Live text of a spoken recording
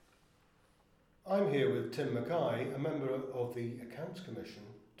I'm here with Tim Mackay, a member of the Accounts Commission,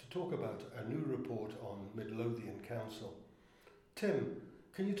 to talk about a new report on Midlothian Council. Tim,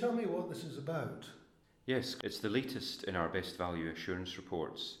 can you tell me what this is about? Yes, it's the latest in our Best Value Assurance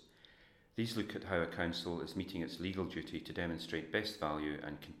reports. These look at how a council is meeting its legal duty to demonstrate best value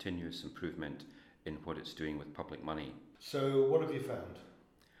and continuous improvement in what it's doing with public money. So, what have you found?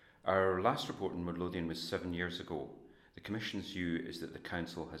 Our last report on Midlothian was 7 years ago. The Commission's view is that the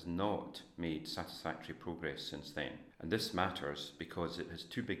Council has not made satisfactory progress since then. And this matters because it has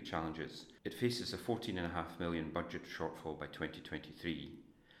two big challenges. It faces a £14.5 million budget shortfall by 2023,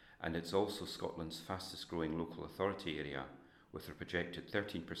 and it's also Scotland's fastest growing local authority area, with a projected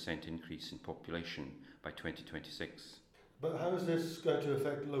 13% increase in population by 2026. But how is this going to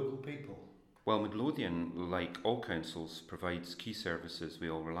affect local people? Well, Midlothian, like all councils, provides key services we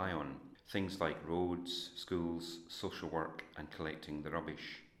all rely on. Things like roads, schools, social work and collecting the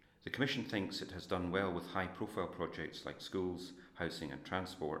rubbish. The Commission thinks it has done well with high-profile projects like schools, housing and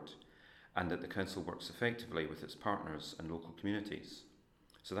transport, and that the Council works effectively with its partners and local communities.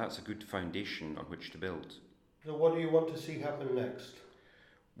 So that's a good foundation on which to build. So what do you want to see happen next?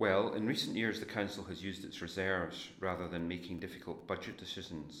 Well, in recent years the Council has used its reserves rather than making difficult budget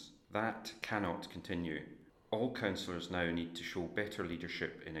decisions. That cannot continue. All councillors now need to show better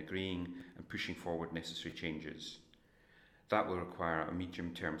leadership in agreeing and pushing forward necessary changes. That will require a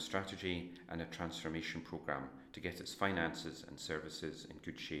medium-term strategy and a transformation programme to get its finances and services in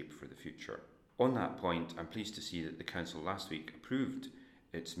good shape for the future. On that point, I'm pleased to see that the Council last week approved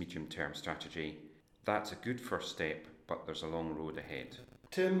its medium-term strategy. That's a good first step, but there's a long road ahead.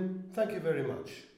 Tim, thank you very much.